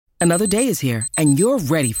Another day is here, and you're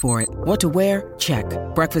ready for it. What to wear? Check.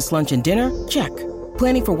 Breakfast, lunch, and dinner? Check.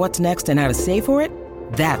 Planning for what's next and how to save for it?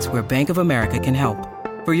 That's where Bank of America can help.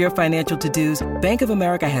 For your financial to-dos, Bank of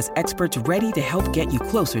America has experts ready to help get you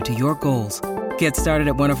closer to your goals. Get started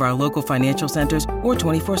at one of our local financial centers or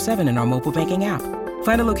 24/7 in our mobile banking app.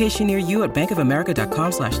 Find a location near you at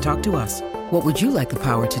bankofamerica.com/talktous. What would you like the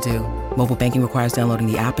power to do? Mobile banking requires downloading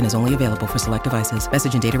the app and is only available for select devices.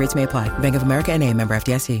 Message and data rates may apply. Bank of America N.A., member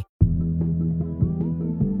FDIC.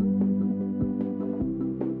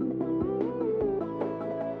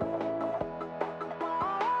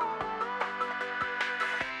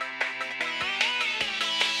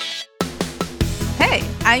 Hey,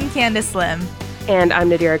 I'm Candace Lim. And I'm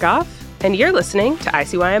Nadira Goff, and you're listening to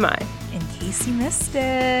ICYMI. In case you missed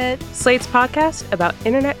it. Slate's podcast about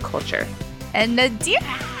internet culture. And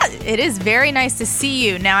Nadira, it is very nice to see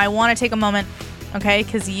you. Now, I want to take a moment, okay,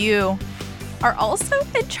 because you are also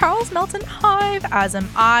at Charles Melton Hive, as am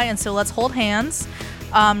I, and so let's hold hands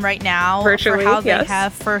right now virtually, for how yes. They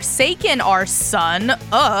have forsaken our son.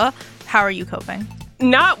 How are you coping?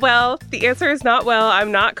 Not well. The answer is not well.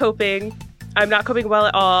 I'm not coping. I'm not coping well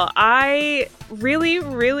at all. I really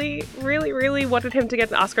wanted him to get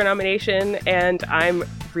an Oscar nomination, and I'm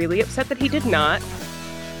really upset that he did not.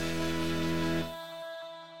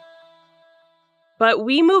 But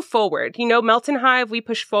we move forward. You know, Melton Hive, we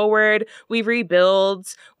push forward, we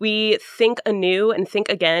rebuild, we think anew and think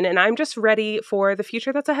again, and I'm just ready for the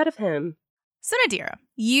future that's ahead of him. So Nadira,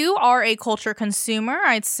 you are a culture consumer,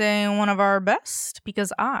 I'd say one of our best,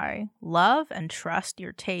 because I love and trust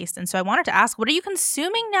your taste. And so I wanted to ask, what are you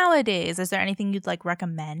consuming nowadays? Is there anything you'd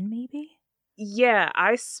recommend maybe? Yeah,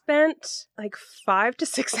 I spent 5 to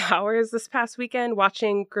 6 hours this past weekend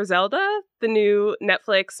watching Griselda, the new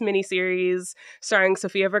Netflix miniseries starring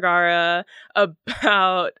Sofia Vergara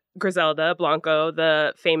about Griselda Blanco,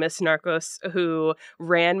 the famous narcos who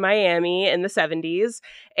ran Miami in the 70s.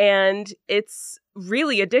 And it's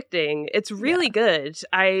really addicting. It's really good.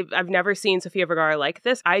 I've never seen Sofia Vergara like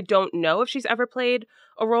this. I don't know if she's ever played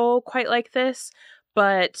a role quite like this.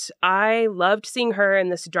 But I loved seeing her in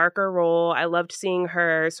this darker role. I loved seeing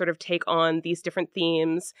her sort of take on these different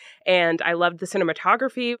themes. And I loved the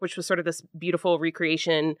cinematography, which was sort of this beautiful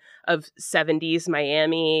recreation of 70s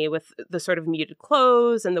Miami with the sort of muted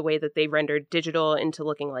clothes and the way that they rendered digital into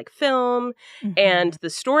looking like film. Mm-hmm. And the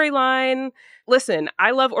storyline. Listen,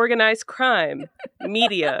 I love organized crime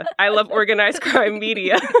media. I love organized crime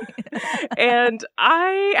media. And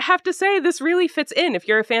I have to say, this really fits in. If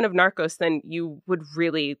you're a fan of Narcos, then you would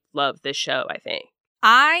really love this show, I think.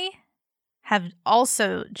 I have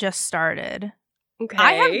also just started. Okay.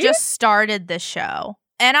 I have just started this show,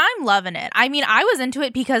 and I'm loving it. I mean, I was into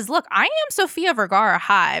it because, look, I am Sofia Vergara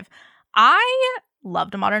Hive. I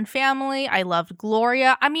loved Modern Family. I loved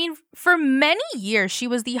Gloria. I mean, for many years, she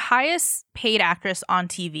was the highest paid actress on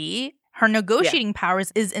TV. Her negotiating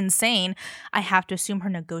powers is insane. I have to assume her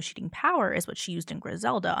negotiating power is what she used in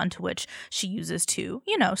Griselda, unto which she uses to,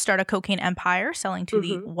 start a cocaine empire selling to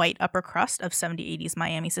the white upper crust of 70s, 80s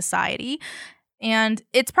Miami society. And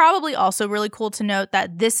it's probably also really cool to note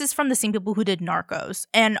that this is from the same people who did Narcos.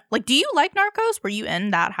 And, do you like Narcos? Were you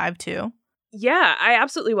in that hive too? Yeah, I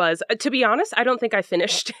absolutely was. To be honest, I don't think I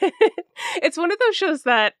finished it. It's one of those shows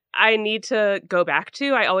that I need to go back to.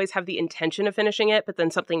 I always have the intention of finishing it, but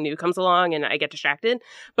then something new comes along and I get distracted.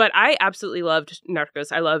 But I absolutely loved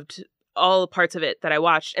Narcos. I loved all parts of it that I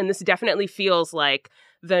watched. And this definitely feels like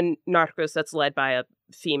the Narcos that's led by a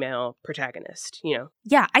female protagonist,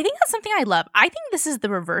 Yeah, I think that's something I love. I think this is the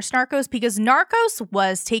reverse Narcos because Narcos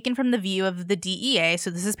was taken from the view of the DEA. So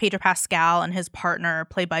this is Pedro Pascal and his partner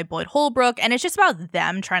played by Boyd Holbrook. And it's just about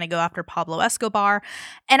them trying to go after Pablo Escobar.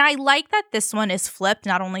 And I like that this one is flipped,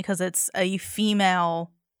 not only because it's a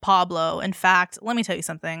female Pablo. In fact, let me tell you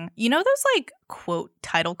something. You know those quote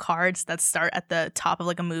title cards that start at the top of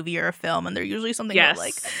a movie or a film, and they're usually something about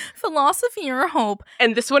philosophy or hope.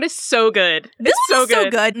 And this one is so good. This one is so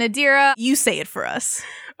good. Nadira, you say it for us.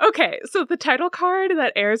 Okay, so the title card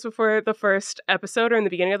that airs before the first episode or in the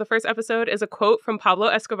beginning of the first episode is a quote from Pablo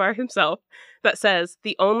Escobar himself that says,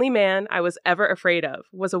 "The only man I was ever afraid of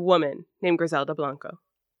was a woman named Griselda Blanco."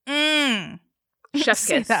 Chef's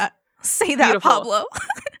kiss. Say that, Beautiful. Pablo.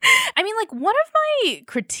 I mean, one of my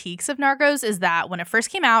critiques of Narcos is that when it first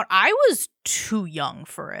came out, I was too young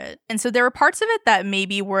for it. And so there were parts of it that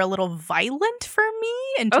maybe were a little violent for me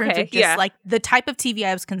in terms of just the type of TV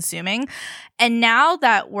I was consuming. And now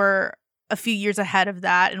that we're a few years ahead of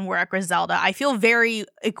that, and we're at Griselda. I feel very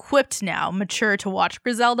equipped now, mature to watch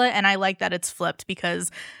Griselda, and I like that it's flipped because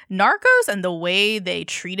Narcos and the way they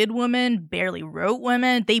treated women, barely wrote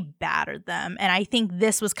women, they battered them. And I think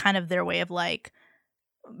this was kind of their way of like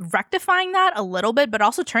rectifying that a little bit, but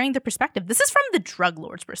also turning the perspective. This is from the drug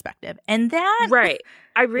lord's perspective. And that right.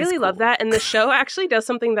 I really cool. love that. And the show actually does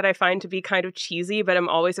something that I find to be kind of cheesy, but I'm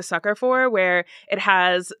always a sucker for, where it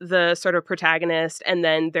has the sort of protagonist and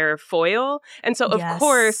then their foil. And so, of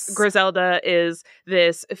course, Griselda is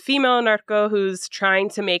this female narco who's trying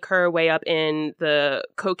to make her way up in the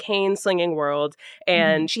cocaine slinging world.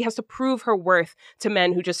 And she has to prove her worth to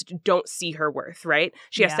men who just don't see her worth, right?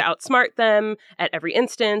 She has to outsmart them at every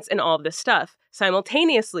instance and all of this stuff.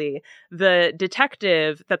 Simultaneously, the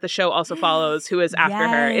detective that the show also follows, who is after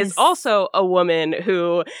her, is also a woman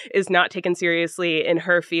who is not taken seriously in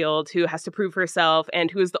her field, who has to prove herself, and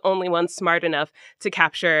who is the only one smart enough to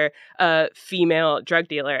capture a female drug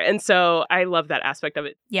dealer. And so I love that aspect of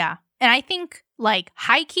it. Yeah. And I think, like,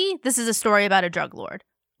 high-key, this is a story about a drug lord.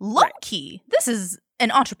 Low-key, this is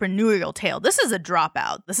an entrepreneurial tale. This is a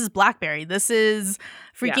Dropout. This is Blackberry. This is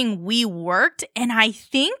freaking We Worked. And I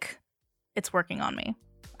think it's working on me.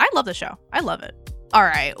 I love the show. I love it. All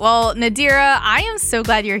right. Well, Nadira, I am so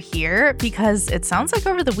glad you're here because it sounds like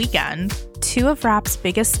over the weekend, two of rap's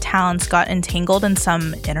biggest talents got entangled in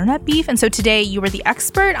some internet beef. And so today you were the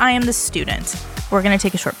expert. I am the student. We're going to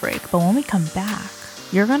take a short break. But when we come back,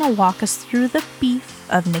 you're going to walk us through the beef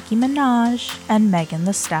of Nicki Minaj and Megan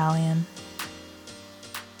Thee Stallion.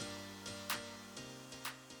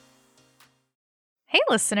 Hey,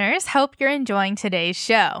 listeners. Hope you're enjoying today's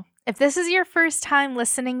show. If this is your first time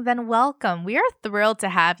listening, then welcome. We are thrilled to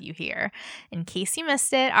have you here. In case you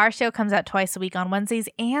missed it, our show comes out twice a week on Wednesdays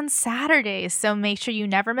and Saturdays, so make sure you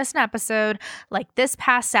never miss an episode like this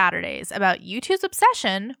past Saturday's about YouTube's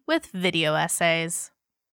obsession with video essays.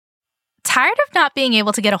 Tired of not being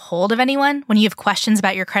able to get a hold of anyone when you have questions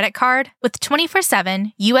about your credit card? With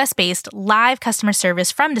 24/7 US-based live customer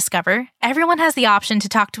service from Discover, everyone has the option to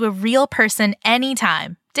talk to a real person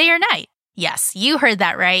anytime, day or night. Yes, you heard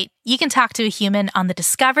that right. You can talk to a human on the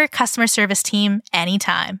Discover customer service team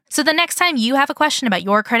anytime. So the next time you have a question about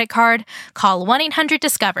your credit card, call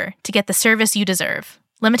 1-800-DISCOVER to get the service you deserve.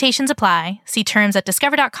 Limitations apply. See terms at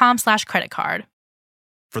discover.com/creditcard.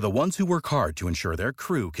 For the ones who work hard to ensure their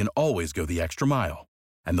crew can always go the extra mile,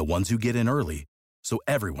 and the ones who get in early so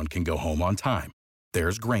everyone can go home on time,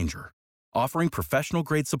 there's Grainger, offering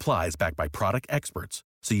professional-grade supplies backed by product experts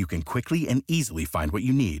so you can quickly and easily find what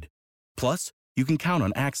you need. Plus, you can count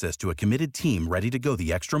on access to a committed team ready to go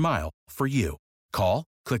the extra mile for you. Call,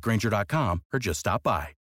 click Grainger.com, or just stop by.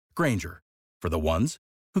 Grainger, for the ones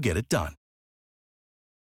who get it done.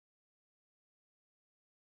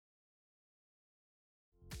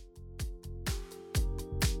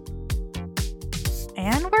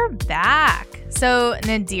 And we're back. So,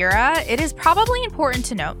 Nadira, it is probably important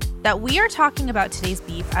to note that we are talking about today's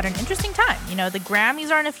beef at an interesting time. You know, the Grammys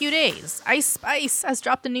are in a few days. Ice Spice has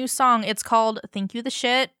dropped a new song. It's called Thank You the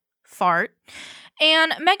Shit, Fart.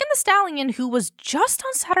 And Megan Thee Stallion, who was just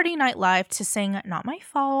on Saturday Night Live to sing Not My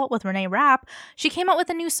Fault with Renee Rapp, she came out with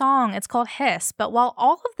a new song. It's called Hiss. But while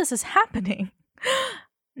all of this is happening,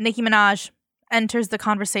 Nicki Minaj enters the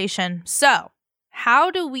conversation. So,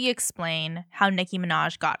 how do we explain how Nicki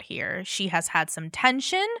Minaj got here? She has had some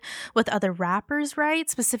tension with other rappers, right?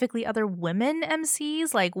 Specifically other women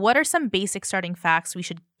MCs. Like, what are some basic starting facts we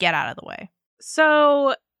should get out of the way?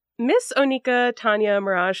 So, Miss Onika Tanya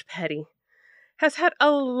Mirage Petty has had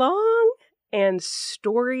a long and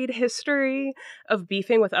storied history of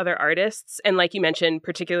beefing with other artists, and like you mentioned,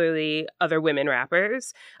 particularly other women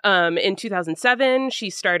rappers. In 2007, she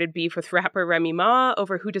started beef with rapper Remy Ma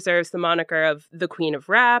over who deserves the moniker of the Queen of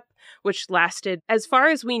Rap, which lasted, as far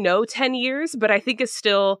as we know, 10 years, but I think is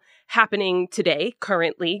still happening today,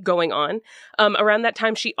 currently going on. Around that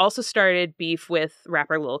time, she also started beef with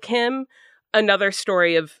rapper Lil' Kim. Another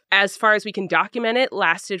story of, as far as we can document it,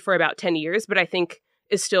 lasted for about 10 years, but I think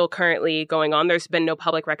is still currently going on. There's been no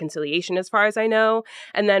public reconciliation as far as I know.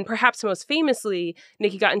 And then perhaps most famously,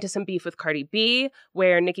 Nicki got into some beef with Cardi B,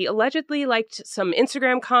 where Nicki allegedly liked some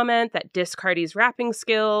Instagram comment that dissed Cardi's rapping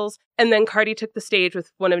skills. And then Cardi took the stage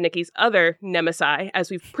with one of Nicki's other nemesis, as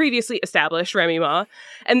we've previously established, Remy Ma.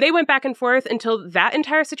 And they went back and forth until that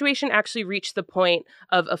entire situation actually reached the point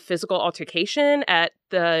of a physical altercation at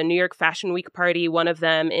the New York Fashion Week party, one of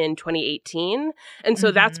them in 2018. And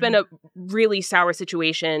so that's been a really sour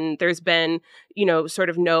situation. There's been, sort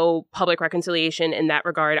of no public reconciliation in that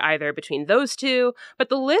regard either between those two. But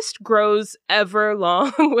the list grows ever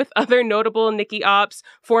long with other notable Nicki ops,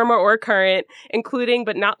 former or current, including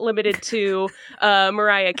but not limited to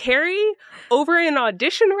Mariah Carey over an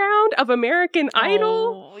audition round of American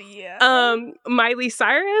Idol. Oh, yeah. Miley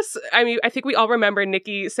Cyrus. I mean, I think we all remember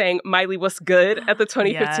Nicki saying Miley was good at the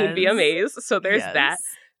 2015 Yes. VMAs. So there's that.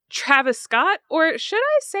 Travis Scott, or should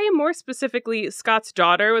I say more specifically, Scott's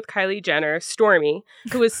daughter with Kylie Jenner, Stormi,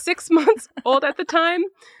 who was 6 months old at the time.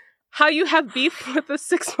 How you have beef with a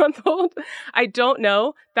 6-month-old, I don't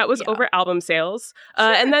know. That was over album sales.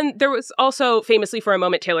 And then there was also, famously for a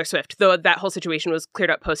moment, Taylor Swift, though that whole situation was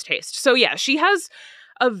cleared up post-haste. So yeah, she has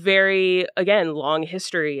a very, again, long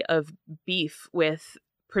history of beef with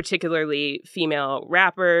particularly female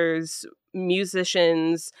rappers,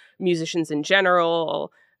 musicians in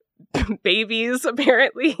general, babies,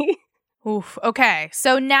 apparently. Oof. Okay.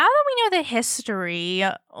 So now that we know the history,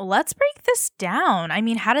 let's break this down. I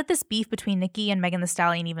mean, how did this beef between Nicki and Megan Thee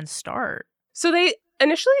Stallion even start? So they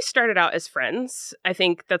initially started out as friends. I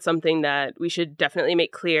think that's something that we should definitely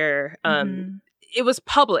make clear. It was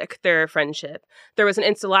public, their friendship. There was an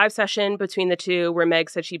Insta Live session between the two where Meg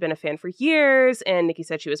said she'd been a fan for years, and Nicki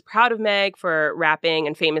said she was proud of Meg for rapping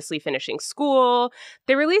and famously finishing school.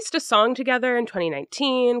 They released a song together in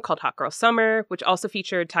 2019 called Hot Girl Summer, which also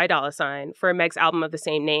featured Ty Dolla $ign for Meg's album of the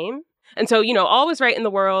same name. And so, all was right in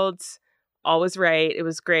the world. All was right. It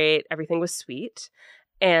was great. Everything was sweet.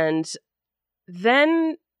 And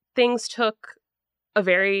then things took a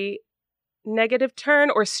very negative turn,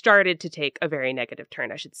 or started to take a very negative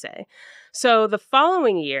turn, I should say. So the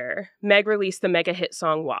following year, Meg released the mega hit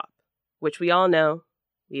song WAP, which we all know,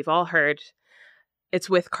 we've all heard. It's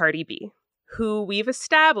with Cardi B, who we've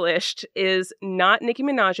established is not Nicki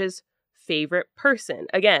Minaj's favorite person.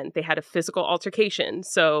 Again, they had a physical altercation,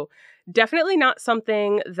 so definitely not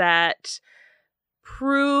something that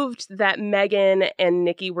proved that Megan and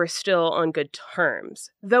Nicki were still on good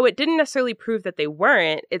terms. Though it didn't necessarily prove that they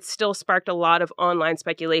weren't, it still sparked a lot of online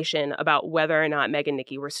speculation about whether or not Meg and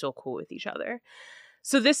Nicki were still cool with each other.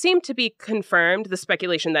 So this seemed to be confirmed, the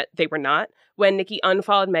speculation that they were not, when Nicki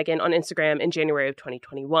unfollowed Megan on Instagram in January of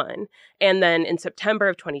 2021. And then in September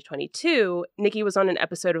of 2022, Nicki was on an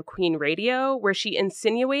episode of Queen Radio where she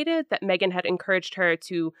insinuated that Megan had encouraged her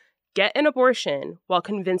to get an abortion while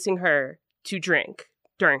convincing her to drink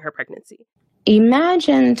during her pregnancy.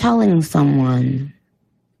 Imagine telling someone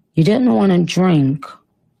you didn't want to drink,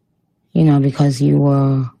 because you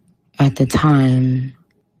were at the time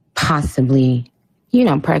possibly,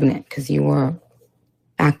 pregnant because you were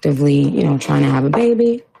actively, trying to have a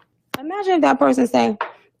baby. Imagine if that person say,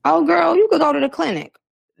 "Oh, girl, you could go to the clinic."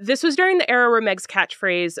 This was during the era where Meg's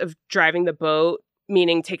catchphrase of driving the boat,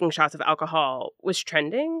 meaning taking shots of alcohol, was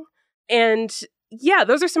trending. And yeah,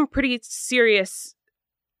 those are some pretty serious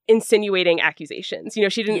insinuating accusations.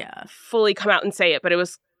 She didn't fully come out and say it, but it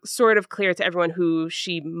was sort of clear to everyone who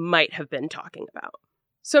she might have been talking about.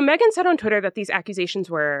 So Megan said on Twitter that these accusations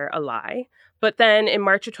were a lie. But then in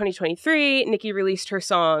March of 2023, Nicki released her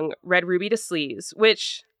song Red Ruby to Sleaze,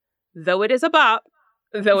 which, though it is a bop,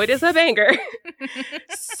 though it is a banger,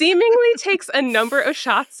 seemingly takes a number of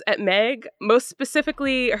shots at Meg, most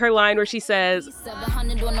specifically her line where she says,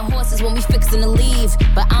 700 on the horses when we fixing to leave,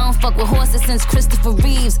 but I don't fuck with horses since Christopher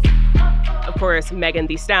Reeves. Of course, Megan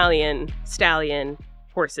Thee Stallion,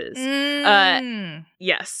 horses.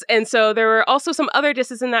 Yes. And so there were also some other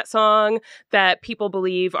disses in that song that people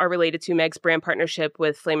believe are related to Meg's brand partnership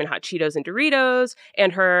with Flamin' Hot Cheetos and Doritos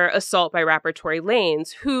and her assault by rapper Tory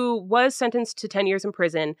Lanez, who was sentenced to 10 years in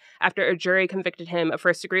prison after a jury convicted him of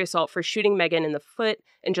first-degree assault for shooting Megan in the foot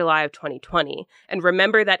in July of 2020. And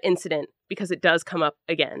remember that incident because it does come up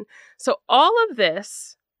again. So all of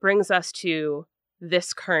this brings us to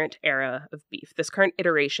this current era of beef, this current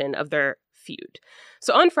iteration of their feud.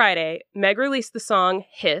 So on Friday, Meg released the song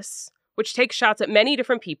Hiss, which takes shots at many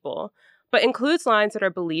different people, but includes lines that are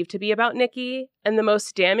believed to be about Nicki, and the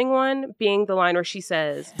most damning one being the line where she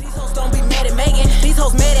says, "These hoes don't be mad at Megan, these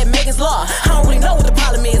hoes mad at Megan's law. I don't really know what the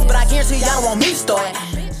problem is, but I guarantee y'all don't want me to start."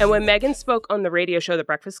 And when Megan spoke on the radio show The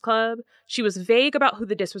Breakfast Club, she was vague about who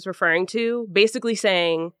the diss was referring to, basically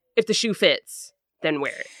saying, if the shoe fits, then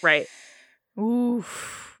wear it, right?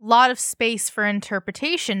 Oof. Lot of space for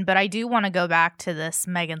interpretation, but I do want to go back to this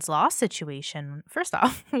Megan's Law situation. First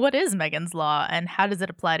off, what is Megan's Law and how does it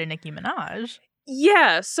apply to Nicki Minaj?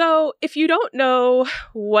 Yeah, so if you don't know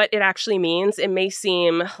what it actually means, it may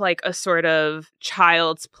seem like a sort of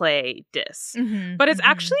child's play diss. But it's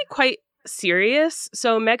actually quite serious.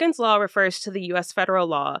 So Megan's Law refers to the U.S. federal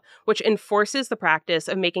law, which enforces the practice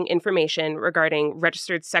of making information regarding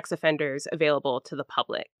registered sex offenders available to the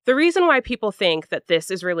public. The reason why people think that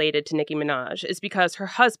this is related to Nicki Minaj is because her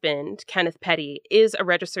husband, Kenneth Petty, is a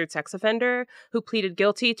registered sex offender who pleaded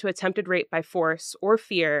guilty to attempted rape by force or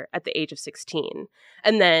fear at the age of 16.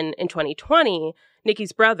 And then in 2020,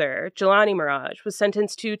 Nicki's brother, Jelani Mirage, was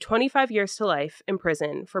sentenced to 25 years to life in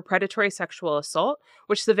prison for predatory sexual assault,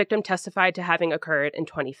 which the victim testified to having occurred in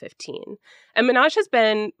 2015. And Minaj has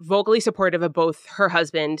been vocally supportive of both her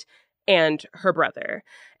husband and her brother.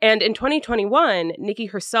 And in 2021, Nicki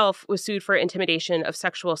herself was sued for intimidation of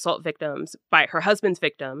sexual assault victims by her husband's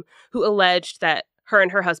victim, who alleged that her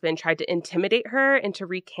and her husband tried to intimidate her into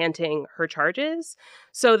recanting her charges.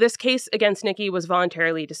 So this case against Nicki was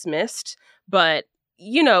voluntarily dismissed, but,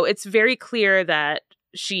 you know, it's very clear that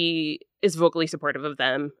she is vocally supportive of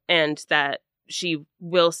them and that she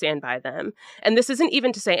will stand by them. And this isn't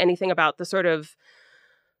even to say anything about the sort of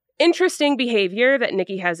interesting behavior that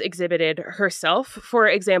Nicki has exhibited herself. For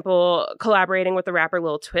example, collaborating with the rapper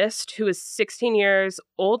Lil Twist, who was 16 years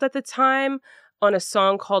old at the time, on a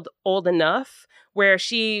song called Old Enough, where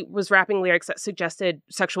she was rapping lyrics that suggested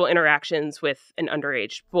sexual interactions with an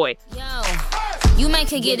underage boy. Yo, you might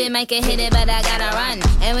could get it, might could hit it, but I gotta run.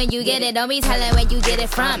 And when you get it, don't be telling where you get it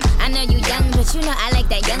from. I know you young, but you know I like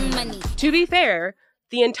that young money. To be fair,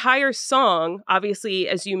 the entire song, obviously,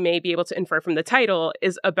 as you may be able to infer from the title,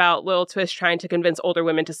 is about Lil Twist trying to convince older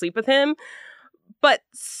women to sleep with him. But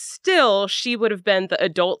still, she would have been the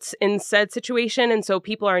adult in said situation. And so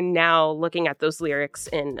people are now looking at those lyrics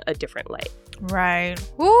in a different light. Right.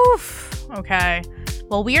 Oof. Okay.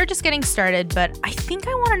 Well, we are just getting started, but I think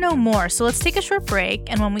I want to know more. So let's take a short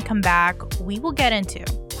break. And when we come back, we will get into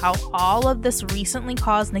how all of this recently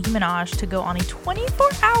caused Nicki Minaj to go on a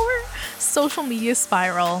 24-hour social media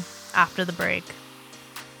spiral after the break.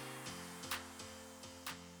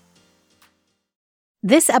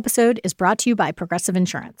 This episode is brought to you by Progressive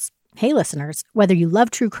Insurance. Hey, listeners, whether you love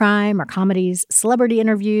true crime or comedies, celebrity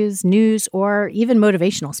interviews, news, or even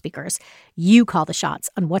motivational speakers, you call the shots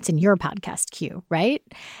on what's in your podcast queue, right?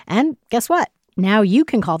 And guess what? Now you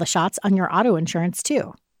can call the shots on your auto insurance,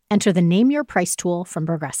 too. Enter the Name Your Price tool from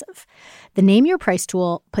Progressive. The Name Your Price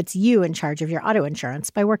tool puts you in charge of your auto insurance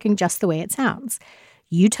by working just the way it sounds.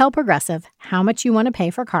 You tell Progressive how much you want to pay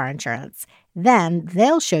for car insurance. Then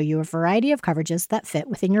they'll show you a variety of coverages that fit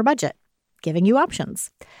within your budget, giving you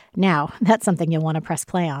options. Now, that's something you'll want to press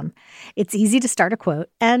play on. It's easy to start a quote,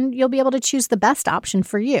 and you'll be able to choose the best option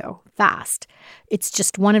for you fast. It's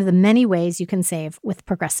just one of the many ways you can save with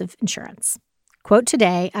Progressive Insurance. Quote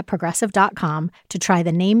today at Progressive.com to try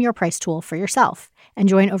the Name Your Price tool for yourself and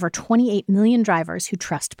join over 28 million drivers who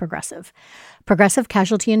trust Progressive. Progressive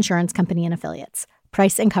Casualty Insurance Company and Affiliates.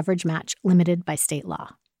 Price and coverage match limited by state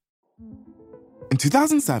law. In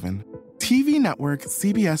 2007, TV network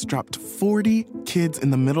CBS dropped 40 kids in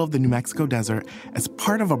the middle of the New Mexico desert as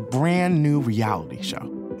part of a brand new reality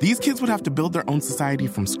show. These kids would have to build their own society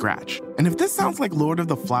from scratch. And if this sounds like Lord of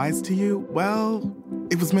the Flies to you, well,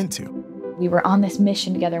 it was meant to. We were on this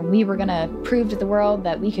mission together, and we were going to prove to the world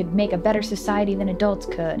that we could make a better society than adults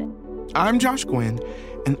could. I'm Josh Gwynn,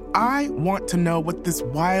 and I want to know what this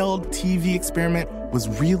wild TV experiment was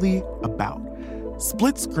really about.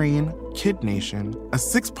 Split Screen, Kid Nation, a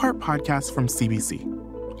 6-part podcast from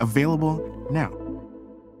CBC. Available now.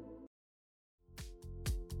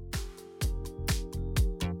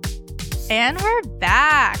 And we're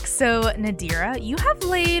back. So, Nadira, you have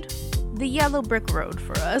laid the yellow brick road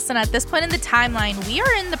for us. And at this point in the timeline, we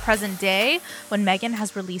are in the present day when Megan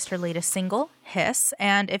has released her latest single, Hiss.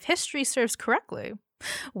 And if history serves correctly,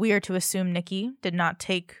 we are to assume Nicki did not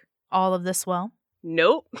take all of this well.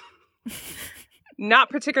 Nope.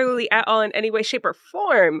 Not particularly at all in any way, shape, or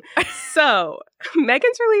form. So,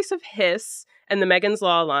 Megan's release of Hiss and the Megan's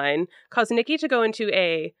Law line caused Nicki to go into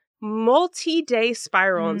a multi-day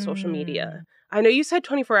spiral on social media. I know you said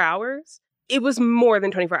 24 hours. It was more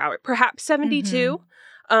than 24 hours, perhaps 72.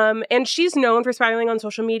 And she's known for spiraling on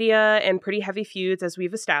social media and pretty heavy feuds, as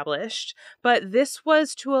we've established. But this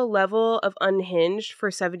was to a level of unhinged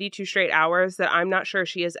for 72 straight hours that I'm not sure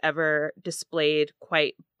she has ever displayed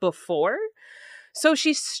quite before. So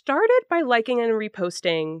she started by liking and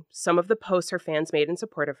reposting some of the posts her fans made in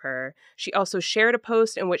support of her. She also shared a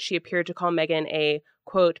post in which she appeared to call Megan a,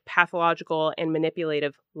 quote, pathological and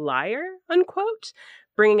manipulative liar, unquote,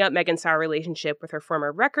 bringing up Megan's sour relationship with her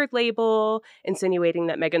former record label, insinuating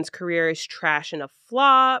that Megan's career is trash and a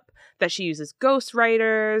flop, that she uses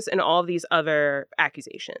ghostwriters, and all of these other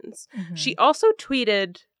accusations. She also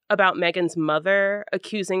tweeted about Megan's mother,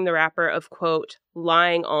 accusing the rapper of, quote,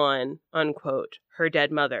 lying on, unquote, her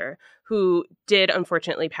dead mother, who did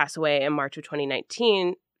unfortunately pass away in March of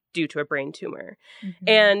 2019 due to a brain tumor. Mm-hmm.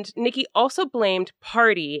 And Nicki also blamed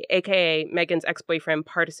Party, aka Megan's ex-boyfriend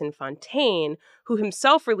Partisan Fontaine, who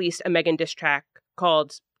himself released a Megan diss track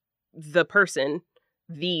called The Person,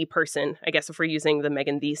 I guess if we're using the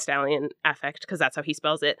Megan Thee Stallion affect, because that's how he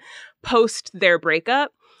spells it, post their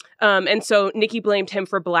breakup. And so Nicki blamed him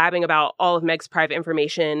for blabbing about all of Meg's private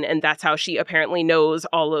information, and that's how she apparently knows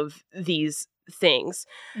all of these things.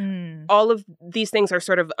 All of these things are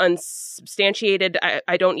sort of unsubstantiated.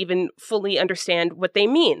 I don't even fully understand what they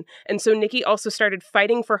mean. And so Nicki also started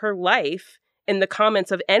fighting for her life in the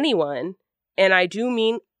comments of anyone, and I do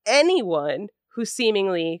mean anyone, who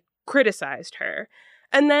seemingly criticized her.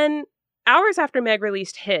 And then hours after Meg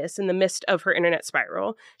released Hiss in the midst of her internet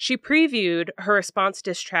spiral, she previewed her response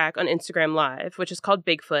diss track on Instagram Live, which is called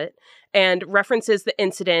Bigfoot, and references the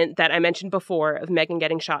incident that I mentioned before of Megan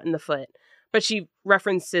getting shot in the foot. But she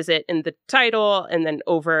references it in the title and then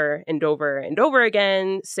over and over and over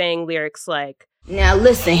again, saying lyrics like, "Now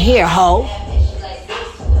listen here, ho.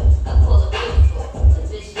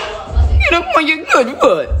 Get up on your good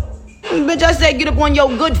foot. Bitch, I said get up on your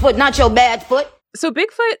good foot, not your bad foot." So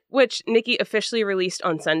Bigfoot, which Nicki officially released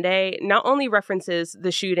on Sunday, not only references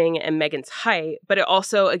the shooting and Megan's height, but it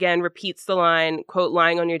also, again, repeats the line, quote,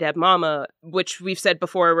 lying on your dead mama, which we've said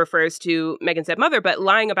before refers to Megan's dead mother, but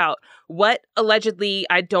lying about what allegedly,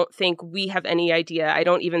 I don't think we have any idea. I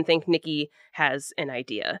don't even think Nicki has an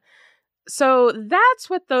idea. So that's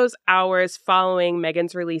what those hours following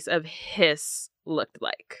Megan's release of Hiss looked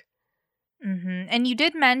like. Mm-hmm. And you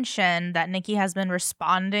did mention that Nicki has been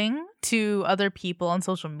responding to other people on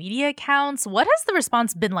social media accounts. What has the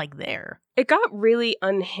response been like there? It got really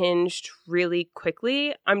unhinged really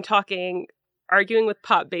quickly. I'm talking arguing with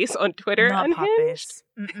Pop Bass on Twitter. Not unhinged.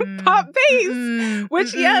 Pop Bass. Pop Bass,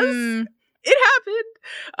 which, yes, it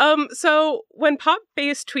happened. So when Pop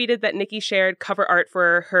Bass tweeted that Nicki shared cover art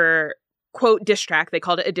for her, quote, diss track, they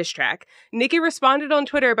called it a diss track, Nicki responded on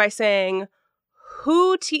Twitter by saying,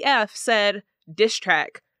 "Who TF said diss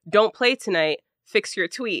track, don't play tonight, fix your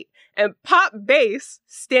tweet?" And Pop Bass,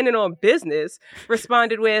 standing on business,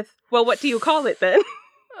 responded with, "Well, what do you call it then?"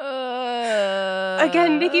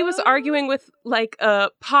 Again, Nicki was arguing with like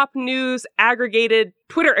a Pop News aggregated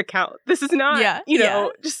Twitter account. This is not,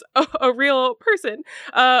 just a real person.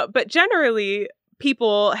 But generally,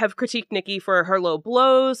 people have critiqued Nicki for her low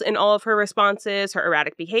blows in all of her responses, her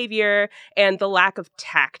erratic behavior, and the lack of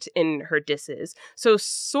tact in her disses. So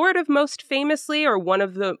sort of most famously, or one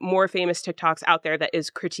of the more famous TikToks out there that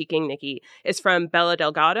is critiquing Nicki, is from Bella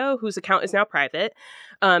Delgado, whose account is now private.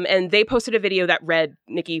 And they posted a video that read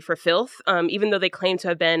Nicki for filth, even though they claim to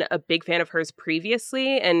have been a big fan of hers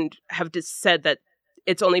previously and have just said that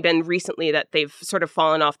it's only been recently that they've sort of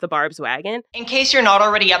fallen off the Barb's wagon. In case you're not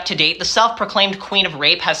already up to date, the self-proclaimed queen of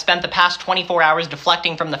rape has spent the past 24 hours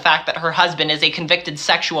deflecting from the fact that her husband is a convicted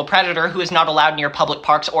sexual predator who is not allowed near public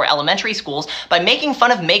parks or elementary schools by making fun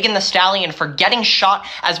of Megan Thee Stallion for getting shot,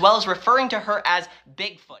 as well as referring to her as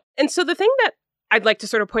Bigfoot. And so the thing that I'd like to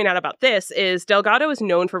sort of point out about this is Delgado is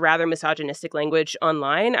known for rather misogynistic language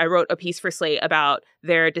online. I wrote a piece for Slate about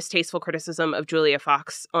their distasteful criticism of Julia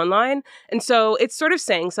Fox online. And so it's sort of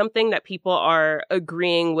saying something that people are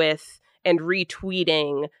agreeing with and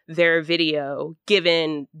retweeting their video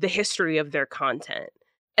given the history of their content.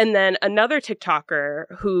 And then another TikToker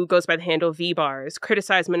who goes by the handle VBars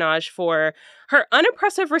criticized Minaj for her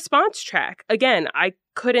unimpressive response track. Again, I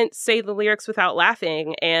couldn't say the lyrics without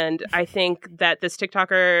laughing, and I think that this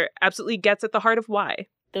TikToker absolutely gets at the heart of why.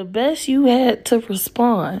 The best you had to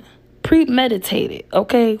respond, premeditated,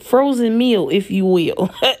 okay? Frozen meal, if you will.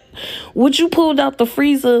 What you pulled out the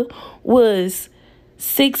freezer was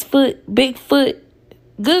 6 foot, big foot,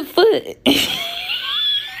 good foot.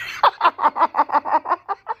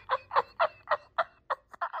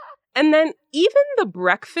 And then even the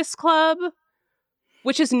Breakfast Club,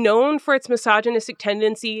 which is known for its misogynistic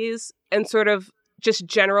tendencies and sort of just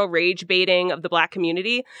general rage baiting of the Black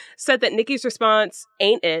community, said that Nicki's response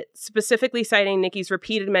ain't it, specifically citing Nicki's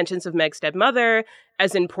repeated mentions of Meg's dead mother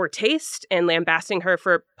as in poor taste and lambasting her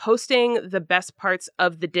for posting the best parts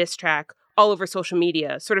of the diss track all over social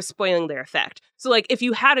media, sort of spoiling their effect. So like if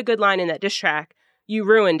you had a good line in that diss track, you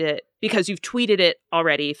ruined it because you've tweeted it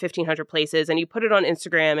already 1,500 places and you put it on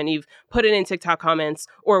Instagram and you've put it in TikTok comments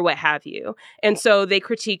or what have you. And so they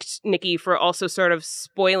critiqued Nicki for also sort of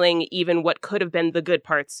spoiling even what could have been the good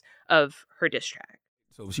parts of her diss track.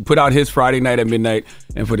 So she put out His Friday night at midnight,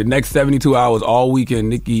 and for the next 72 hours all weekend,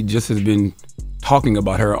 Nicki just has been talking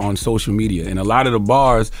about her on social media. And a lot of the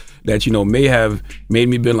bars that, may have made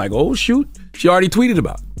me been like, oh, shoot, she already tweeted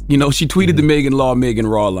about. She tweeted the Megan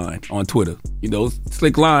Raw line on Twitter.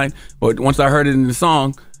 Slick line. But once I heard it in the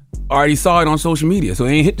song, I already saw it on social media, so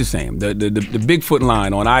it ain't hit the same. The Bigfoot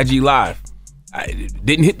line on IG Live, it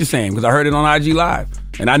didn't hit the same because I heard it on IG Live.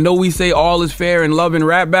 And I know we say all is fair in love and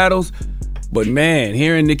rap battles, but man,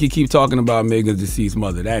 hearing Nicki keep talking about Megan's deceased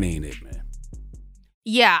mother, that ain't it, man.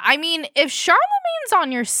 Yeah, I mean, if Charlamagne's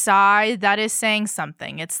on your side, that is saying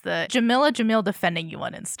something. It's the Jamil defending you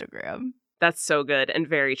on Instagram. That's so good and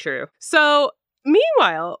very true. So,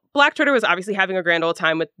 meanwhile, Black Twitter was obviously having a grand old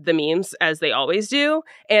time with the memes, as they always do,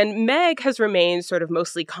 and Meg has remained sort of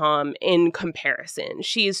mostly calm in comparison.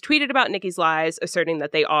 She's tweeted about Nicki's lies, asserting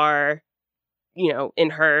that they are, in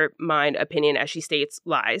her mind, opinion, as she states,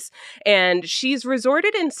 lies. And she's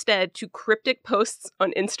resorted instead to cryptic posts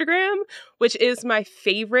on Instagram, which is my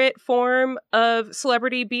favorite form of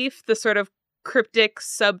celebrity beef, the sort of cryptic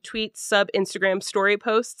sub-tweets, sub-Instagram story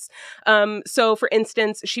posts. So, for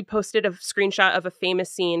instance, she posted a screenshot of a famous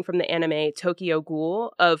scene from the anime Tokyo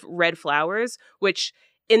Ghoul of red flowers, which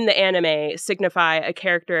in the anime signify a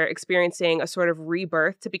character experiencing a sort of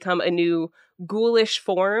rebirth to become a new ghoulish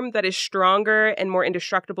form that is stronger and more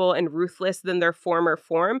indestructible and ruthless than their former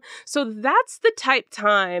form. So that's the type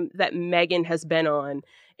time that Megan has been on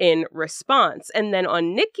in response. And then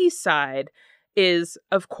on Nicki's side is,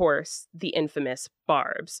 of course, the infamous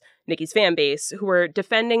Barbs, Nicki's fan base, who were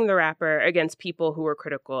defending the rapper against people who were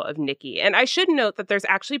critical of Nicki. And I should note that there's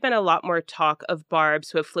actually been a lot more talk of Barbs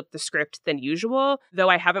who have flipped the script than usual, though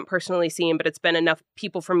I haven't personally seen, but it's been enough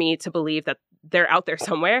people for me to believe that they're out there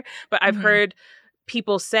somewhere. But I've heard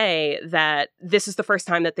people say that this is the first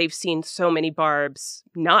time that they've seen so many Barbs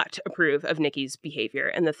not approve of Nicki's behavior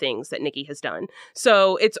and the things that Nicki has done.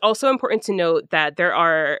 So it's also important to note that there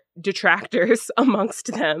are detractors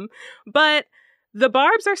amongst them, but the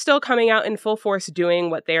Barbs are still coming out in full force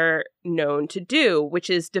doing what they're known to do, which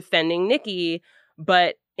is defending Nicki,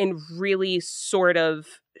 but in really sort of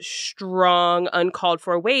strong, uncalled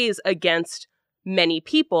for ways against many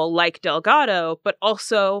people like Delgado, but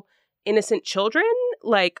also innocent children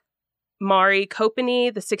like Mari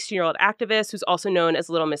Kopany, the 16-year-old activist who's also known as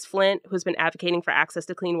Little Miss Flint, who's been advocating for access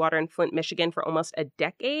to clean water in Flint, Michigan for almost a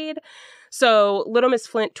decade. So Little Miss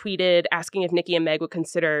Flint tweeted asking if Nicki and Meg would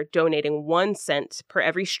consider donating 1 cent per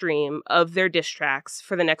every stream of their diss tracks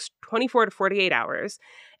for the next 24 to 48 hours,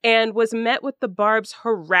 and was met with the Barbs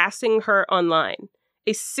harassing her online.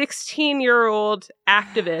 A 16-year-old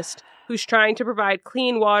activist who's trying to provide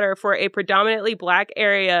clean water for a predominantly Black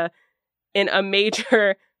area in a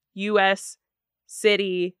major U.S.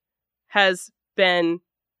 city has been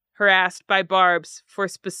harassed by Barbs for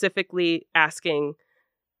specifically asking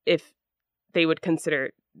if they would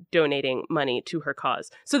consider donating money to her cause.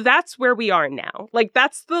 So that's where we are now. Like,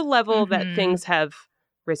 that's the level that things have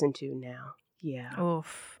risen to now. Yeah.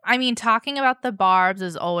 Oof. I mean, talking about the Barbs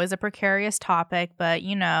is always a precarious topic, but,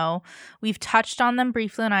 we've touched on them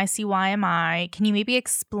briefly in ICYMI. Can you maybe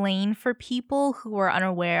explain for people who are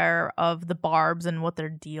unaware of the Barbs and what their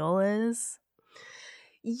deal is?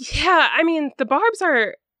 Yeah, I mean, the Barbs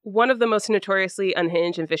are one of the most notoriously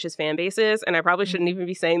unhinged and vicious fan bases, and I probably shouldn't even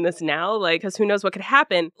be saying this now, because who knows what could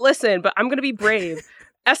happen. Listen, but I'm going to be brave.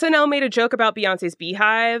 SNL made a joke about Beyonce's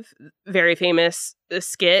Beehive, very famous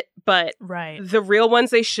skit, but the real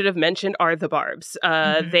ones they should have mentioned are the Barbs.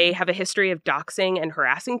 They have a history of doxing and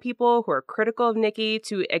harassing people who are critical of Nicki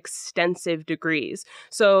to extensive degrees.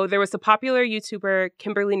 So there was the popular YouTuber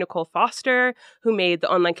Kimberly Nicole Foster, who made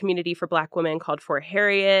the online community for Black women called For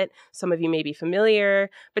Harriet. Some of you may be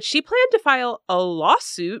familiar, but she planned to file a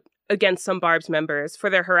lawsuit against some Barbs members for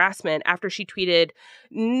their harassment after she tweeted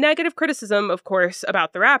negative criticism, of course,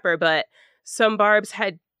 about the rapper, but some Barbs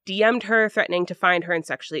had DM'd her, threatening to find her and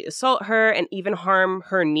sexually assault her and even harm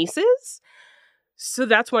her nieces. So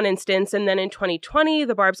that's one instance. And then in 2020,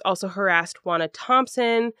 the Barbs also harassed Juana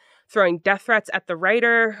Thompson, throwing death threats at the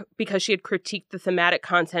writer because she had critiqued the thematic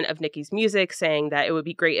content of Nicki's music, saying that it would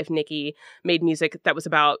be great if Nicki made music that was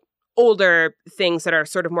about older things that are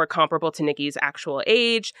sort of more comparable to Nicki's actual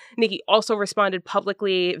age. Nicki also responded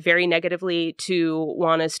publicly very negatively to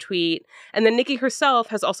Juana's tweet. And then Nicki herself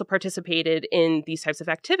has also participated in these types of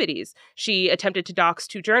activities. She attempted to dox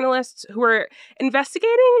 2 journalists who were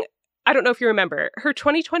investigating, I don't know if you remember, her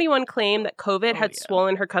 2021 claim that COVID had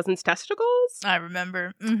swollen her cousin's testicles. I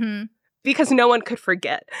remember. Because no one could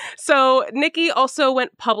forget. So Nicki also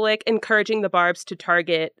went public encouraging the Barbs to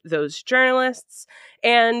target those journalists.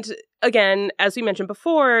 And again, as we mentioned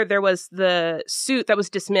before, there was the suit that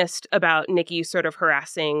was dismissed about Nicki sort of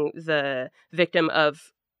harassing the victim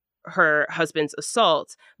of her husband's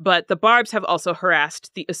assault, but the Barbs have also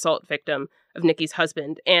harassed the assault victim of Nicki's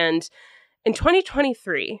husband. And in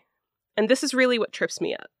 2023, and this is really what trips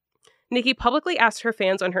me up, Nicki publicly asked her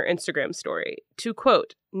fans on her Instagram story to,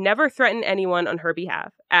 quote, never threaten anyone on her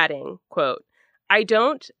behalf, adding, quote, I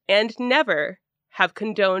don't and never have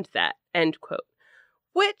condoned that, end quote,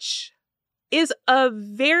 which is a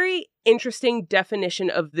very interesting definition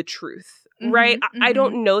of the truth, right? I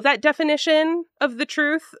don't know that definition of the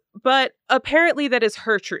truth, but apparently that is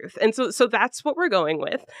her truth. And so that's what we're going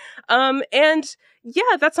with. And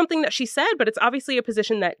yeah, that's something that she said, but it's obviously a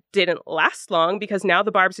position that didn't last long because now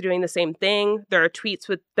the Barbs are doing the same thing. There are tweets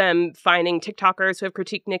with them finding TikTokers who have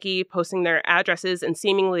critiqued Nicki, posting their addresses and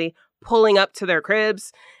seemingly pulling up to their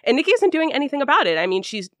cribs. And Nicki isn't doing anything about it. I mean,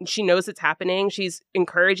 she knows it's happening. She's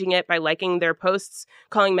encouraging it by liking their posts,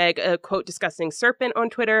 calling Meg a, quote, disgusting serpent on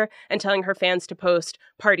Twitter, and telling her fans to post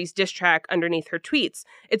Party's diss track underneath her tweets.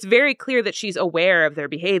 It's very clear that she's aware of their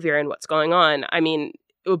behavior and what's going on. I mean,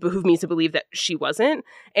 it would behoove me to believe that she wasn't.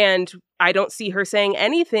 And I don't see her saying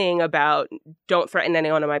anything about don't threaten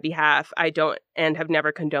anyone on my behalf. I don't and have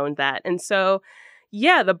never condoned that. And so,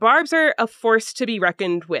 yeah, the Barbs are a force to be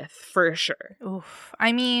reckoned with, for sure. Oof.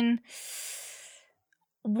 I mean,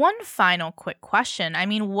 one final quick question. I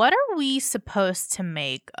mean, what are we supposed to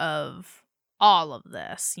make of all of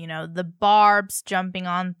this? You know, the Barbs jumping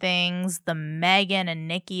on things, the Megan and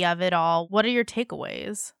Nicki of it all. What are your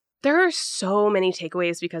takeaways? There are so many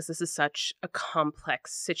takeaways because this is such a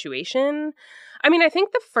complex situation. I mean, I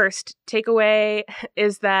think the first takeaway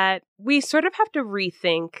is that we sort of have to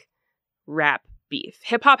rethink rap beef.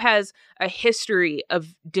 Hip hop has a history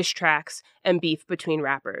of diss tracks and beef between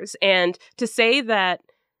rappers. And to say that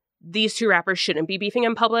these two rappers shouldn't be beefing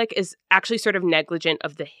in public is actually sort of negligent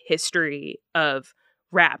of the history of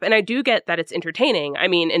rap. And I do get that it's entertaining. I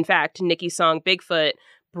mean, in fact, Nicki's song Bigfoot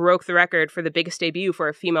broke the record for the biggest debut for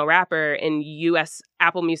a female rapper in U.S.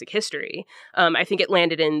 Apple Music history. I think it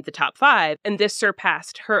landed in the top 5, and this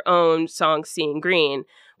surpassed her own song Seeing Green,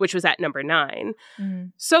 which was at number 9.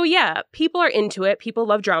 So yeah, people are into it. People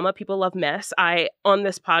love drama. People love mess. I, on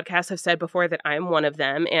this podcast, have said before that I'm one of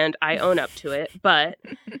them, and I own up to it. But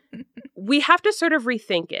we have to sort of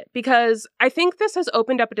rethink it, because I think this has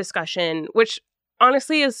opened up a discussion, which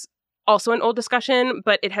honestly is also an old discussion,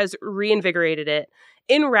 but it has reinvigorated it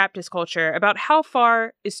in rap culture about how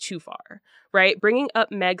far is too far, right? Bringing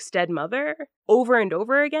up Meg's dead mother over and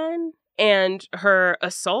over again, and her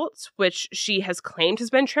assault, which she has claimed has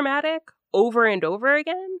been traumatic, over and over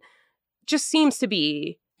again, just seems to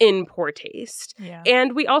be in poor taste. Yeah.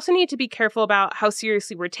 And we also need to be careful about how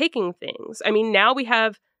seriously we're taking things. I mean, now we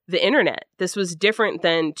have the internet. This was different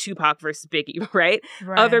than Tupac versus Biggie, right?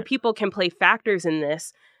 Other people can play factors in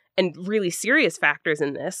this, and really serious factors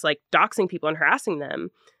in this, like doxing people and harassing them,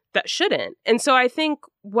 that shouldn't. And so I think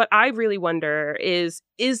what I really wonder is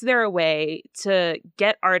there a way to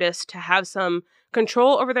get artists to have some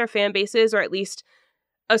control over their fan bases, or at least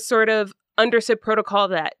a sort of understood protocol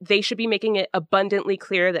that they should be making it abundantly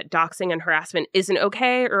clear that doxing and harassment isn't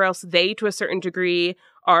okay, or else they, to a certain degree,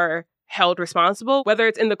 are held responsible, whether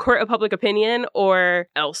it's in the court of public opinion or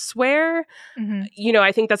elsewhere. You know,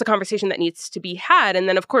 I think that's a conversation that needs to be had. And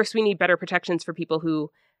then, of course, we need better protections for people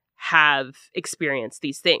who have experienced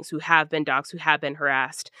these things, who have been doxxed, who have been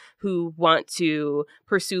harassed, who want to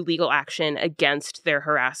pursue legal action against their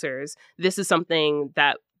harassers. This is something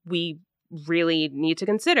that we really need to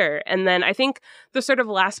consider. And then I think the sort of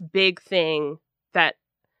last big thing that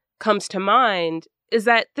comes to mind is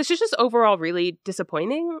that this is just overall really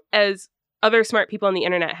disappointing. As other smart people on the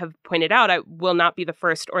internet have pointed out, I will not be the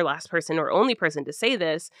first or last person or only person to say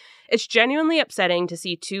this. It's genuinely upsetting to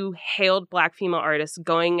see two hailed Black female artists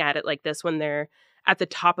going at it like this when they're at the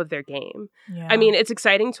top of their game. Yeah. I mean, it's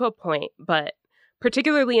exciting to a point, but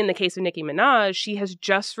particularly in the case of Nicki Minaj, she has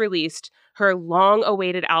just released her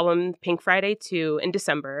long-awaited album, Pink Friday 2, in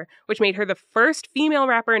December, which made her the first female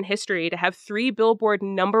rapper in history to have 3 Billboard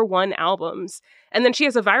 #1 albums. And then she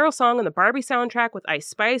has a viral song on the Barbie soundtrack with Ice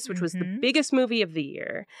Spice, which was the biggest movie of the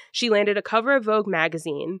year. She landed a cover of Vogue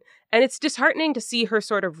magazine, and it's disheartening to see her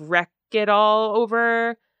sort of wreck it all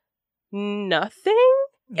over nothing.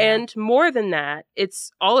 Yeah. And more than that, it's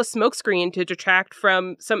all a smokescreen to detract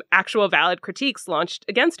from some actual valid critiques launched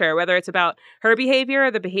against her, whether it's about her behavior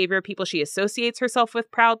or the behavior of people she associates herself with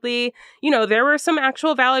proudly. You know, there were some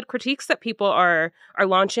actual valid critiques that people are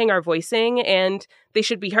launching, are voicing, and they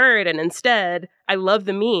should be heard. And instead, I love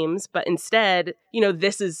the memes, but instead, you know,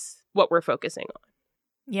 this is what we're focusing on.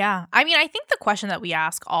 Yeah. I mean, I think the question that we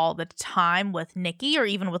ask all the time with Nicki, or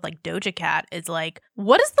even with like Doja Cat, is like,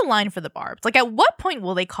 what is the line for the Barbs? Like, at what point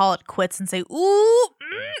will they call it quits and say, ooh,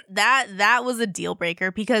 that was a deal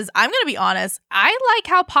breaker, because I'm going to be honest, I like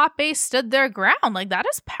how Pop Bass stood their ground. Like, that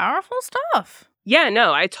is powerful stuff. Yeah,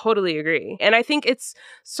 no, I totally agree. And I think it's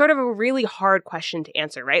sort of a really hard question to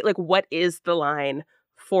answer, right? Like, what is the line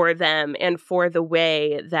for them and for the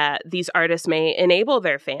way that these artists may enable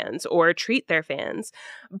their fans or treat their fans?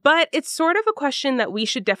 But it's sort of a question that we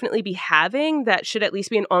should definitely be having, that should at least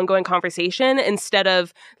be an ongoing conversation, instead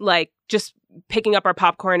of like just picking up our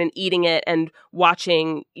popcorn and eating it and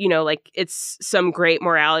watching, you know, like it's some great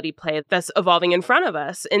morality play that's evolving in front of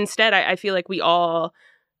us. Instead, I feel like we all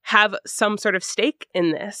have some sort of stake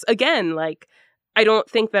in this. Again, like, I don't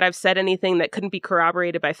think that I've said anything that couldn't be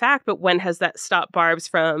corroborated by fact, but when has that stopped Barb's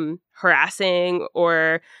from harassing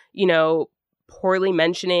or, you know, poorly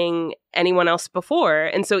mentioning anyone else before?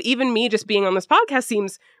 And so even me just being on this podcast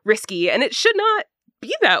seems risky, and it should not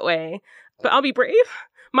be that way. But I'll be brave.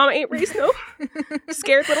 Mama ain't raised no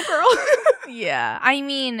scared little girl. Yeah. I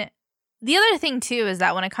mean, the other thing, too, is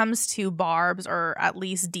that when it comes to Barb's, or at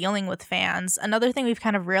least dealing with fans, another thing we've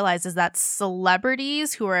kind of realized is that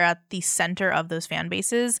celebrities who are at the center of those fan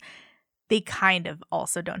bases, they kind of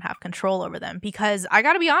also don't have control over them. Because I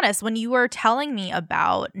got to be honest, when you were telling me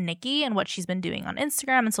about Nicki and what she's been doing on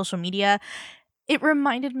Instagram and social media, it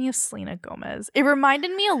reminded me of Selena Gomez. It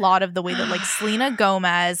reminded me a lot of the way that, like, Selena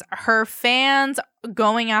Gomez, her fans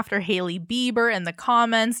going after Hailey Bieber in the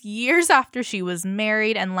comments years after she was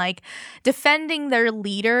married, and like defending their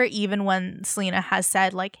leader even when Selena has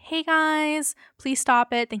said, like, hey guys, please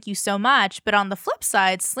stop it, thank you so much. But on the flip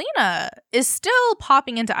side, Selena is still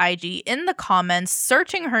popping into IG in the comments,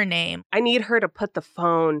 searching her name. I need her to put the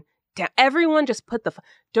phone down. Everyone just put the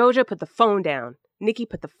Doja, put the phone down. Nicki,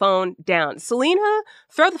 put the phone down. Selena,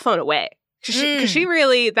 throw the phone away. Because she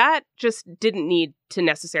really, that just didn't need to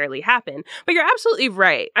necessarily happen. But you're absolutely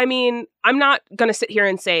right. I mean, I'm not going to sit here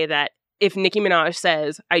and say that if Nicki Minaj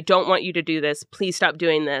says, I don't want you to do this, please stop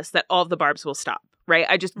doing this, that all of the Barbs will stop, right?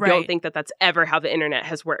 I just don't think that that's ever how the internet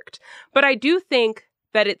has worked. But I do think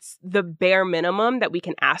that it's the bare minimum that we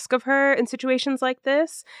can ask of her in situations like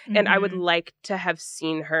this. Mm-hmm. And I would like to have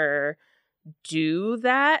seen her do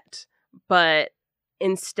that. But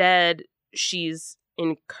instead, she's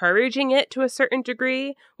encouraging it to a certain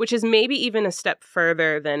degree, which is maybe even a step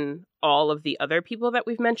further than all of the other people that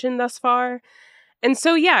we've mentioned thus far. And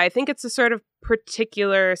so, yeah, I think it's a sort of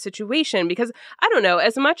particular situation because, I don't know,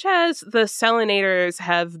 as much as the Selenators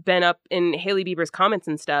have been up in Hailey Bieber's comments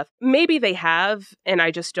and stuff, maybe they have, and I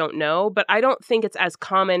just don't know, but I don't think it's as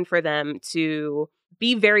common for them to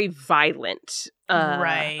be very violent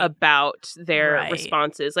about their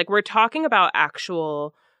responses. Like, we're talking about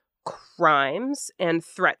actual crimes and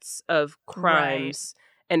threats of crimes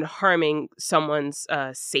and harming someone's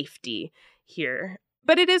safety here.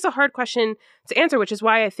 But it is a hard question to answer, which is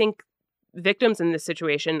why I think victims in this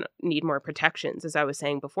situation need more protections, as I was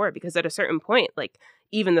saying before, because at a certain point, like,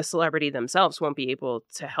 even the celebrity themselves won't be able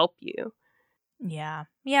to help you. Yeah.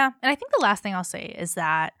 Yeah. And I think the last thing I'll say is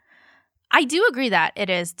that I do agree that it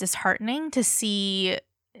is disheartening to see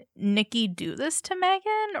Nicki do this to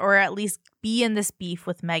Megan, or at least be in this beef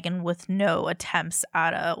with Megan with no attempts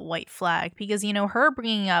at a white flag, because, you know, her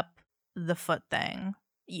bringing up the foot thing,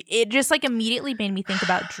 it just like immediately made me think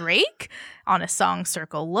about Drake on his song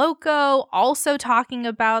Circle Loco, also talking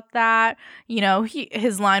about that. You know,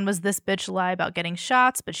 his line was, this bitch lie about getting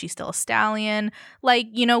shots, but she's still a stallion. Like,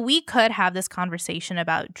 you know, we could have this conversation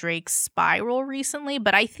about Drake's spiral recently,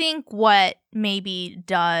 but I think what maybe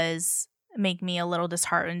does make me a little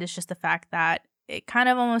disheartened is just the fact that it kind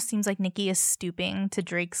of almost seems like Nicki is stooping to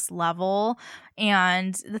Drake's level.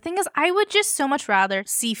 And the thing is, I would just so much rather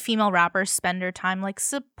see female rappers spend their time like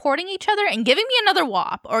supporting each other and giving me another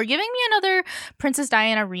WAP or giving me another Princess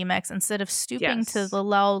Diana remix instead of stooping to the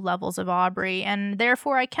low levels of Aubrey. And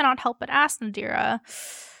therefore, I cannot help but ask Nadira,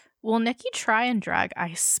 will Nicki try and drag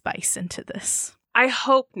Ice Spice into this? I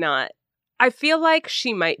hope not. I feel like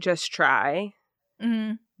she might just try.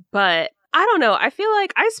 Mm-hmm. But I don't know. I feel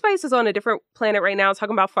like Ice Spice is on a different planet right now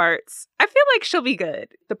talking about farts. I feel like she'll be good.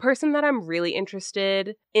 The person that I'm really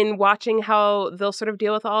interested in watching how they'll sort of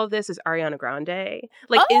deal with all of this is Ariana Grande.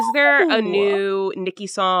 Like, is there a new Nicki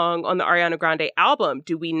song on the Ariana Grande album?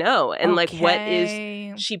 Do we know? And like, what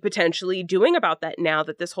is she potentially doing about that now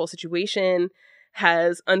that this whole situation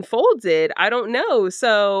has unfolded? I don't know.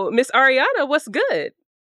 So, Miss Ariana, what's good?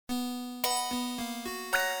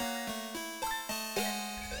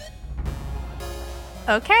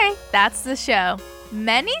 Okay, that's the show.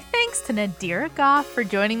 Many thanks to Nadira Goff for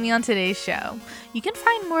joining me on today's show. You can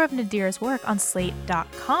find more of Nadira's work on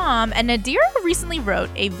slate.com, and Nadira recently wrote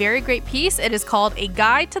a very great piece. It is called A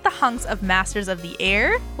Guide to the Hunks of Masters of the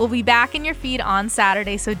Air. We'll be back in your feed on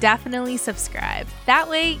Saturday, so definitely subscribe. That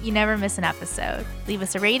way, you never miss an episode. Leave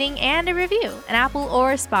us a rating and a review on Apple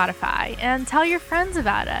or Spotify, and tell your friends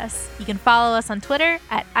about us. You can follow us on Twitter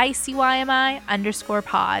at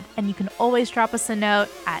ICYMI_pod, and you can always drop us a note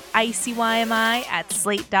at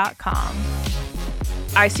ICYMI@slate.com.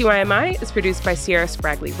 ICYMI is produced by Sierra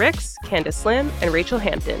Spragley Ricks, Candace Slim, and Rachel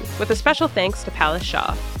Hampton, with a special thanks to Palace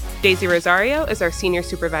Shaw. Daisy Rosario is our senior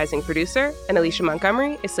supervising producer, and Alicia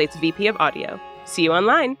Montgomery is Slate's VP of Audio. See you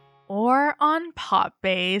online. Or on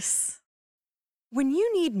Popbase. When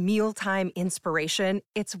you need mealtime inspiration,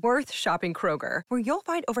 it's worth shopping Kroger, where you'll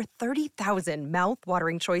find over 30,000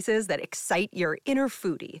 mouth-watering choices that excite your inner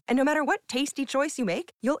foodie. And no matter what tasty choice you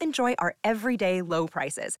make, you'll enjoy our everyday low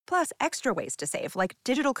prices, plus extra ways to save, like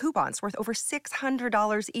digital coupons worth over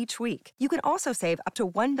 $600 each week. You can also save up to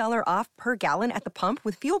 $1 off per gallon at the pump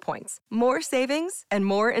with fuel points. More savings and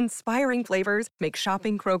more inspiring flavors make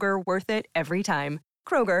shopping Kroger worth it every time.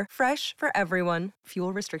 Kroger, fresh for everyone.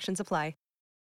 Fuel restrictions apply.